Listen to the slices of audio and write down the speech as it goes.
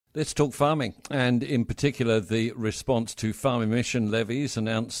Let's talk farming, and in particular the response to farm emission levies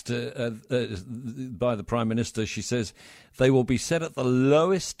announced by the Prime Minister. She says they will be set at the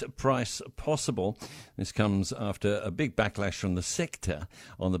lowest price possible. This comes after a big backlash from the sector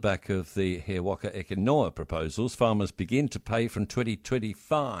on the back of the He Waka Eke Noa proposals. Farmers begin to pay from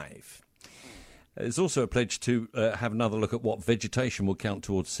 2025. There's also a pledge to have another look at what vegetation will count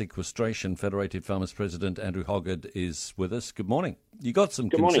towards sequestration. Federated Farmers President Andrew Hoggard is with us. Good morning. You got some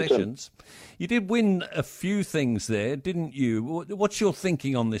concessions. You did win a few things there, didn't you? What's your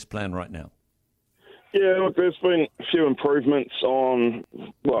thinking on this plan right now? Yeah, look, there's been a few improvements on,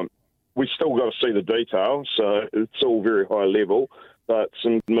 well, we still got to see the detail, so it's all very high level, but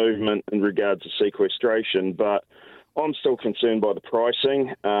some movement in regards to sequestration. But I'm still concerned by the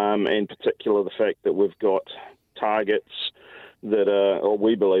pricing, and in particular the fact that we've got targets that or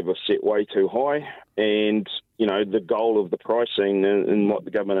we believe are set way too high. And, you know, the goal of the pricing and what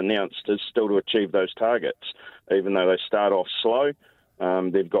the government announced is still to achieve those targets, even though they start off slow.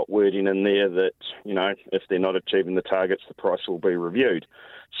 They've got wording in there that, you know, if they're not achieving the targets, the price will be reviewed.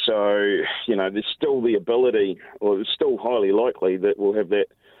 So, you know, there's still the ability, or it's still highly likely that we'll have that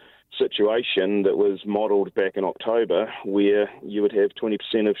situation that was modelled back in October where you would have 20%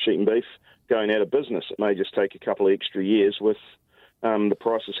 of sheep and beef going out of business. It may just take a couple of extra years with the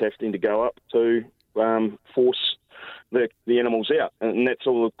prices having to go up to force the animals out. And that's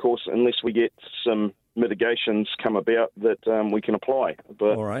all, of course, unless we get some mitigations come about that we can apply.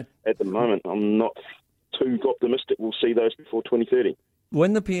 But all right. At the moment, I'm not too optimistic we'll see those before 2030.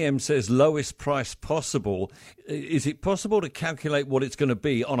 When the PM says lowest price possible, is it possible to calculate what it's going to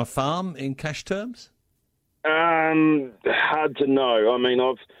be on a farm in cash terms? Hard to know. I mean,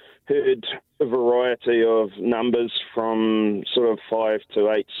 I've heard a variety of numbers from sort of 5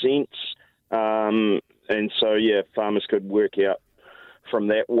 to 8 cents. And so, yeah, farmers could work out from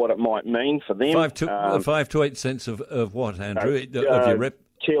that what it might mean for them. 5 to 8 cents of what, Andrew? Of your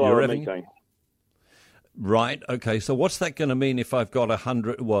kilo of methane. Right, okay. So what's that going to mean if I've got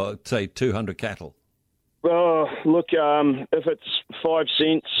 200 cattle? Well, look, if it's 5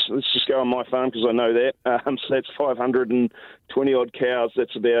 cents, let's just go on my farm because I know that. So that's 520 odd cows.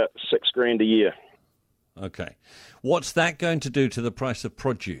 That's about $6,000 a year. Okay. What's that going to do to the price of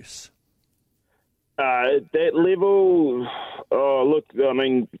produce? At that level, look, I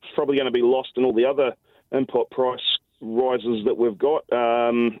mean, it's probably going to be lost in all the other input price rises that we've got.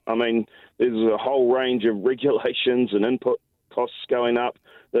 I mean, there's a whole range of regulations and input costs going up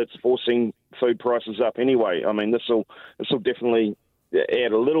that's forcing food prices up anyway. I mean, this will definitely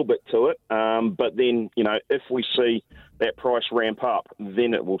add a little bit to it. But then, you know, if we see that price ramp up,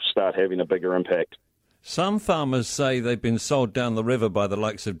 then it will start having a bigger impact. Some farmers say they've been sold down the river by the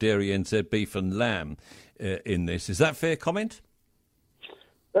likes of Dairy NZ Beef and Lamb in this. Is that fair comment?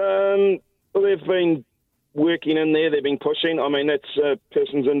 Well, they've been working in there, they've been pushing. I mean, that's a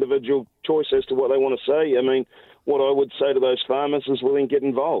person's individual choice as to what they want to say. I mean, what I would say to those farmers is, well, then get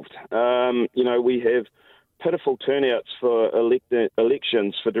involved. You know, we have pitiful turnouts for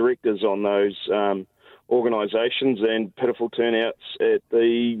elections for directors on those organisations and pitiful turnouts at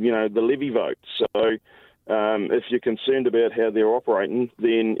the levy vote. So if you're concerned about how they're operating,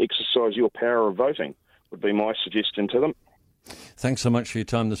 then exercise your power of voting would be my suggestion to them. Thanks so much for your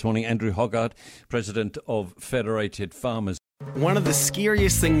time this morning. Andrew Hoggard, President of Federated Farmers. One of the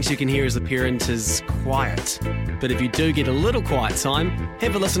scariest things you can hear as a parent is quiet. But if you do get a little quiet time,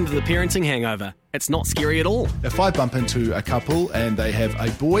 have a listen to The Parenting Hangover. It's not scary at all. If I bump into a couple and they have a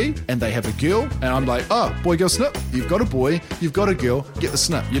boy and they have a girl, and I'm like, oh, boy, girl, snip. You've got a boy, you've got a girl, get the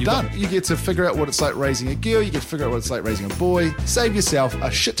snip. You're done. You get to figure out what it's like raising a girl, you get to figure out what it's like raising a boy, save yourself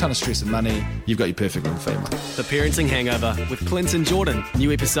a shit ton of stress and money. You've got your perfect little family. The Parenting Hangover with Clinton Jordan.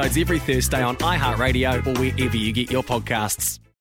 New episodes every Thursday on iHeartRadio or wherever you get your podcasts.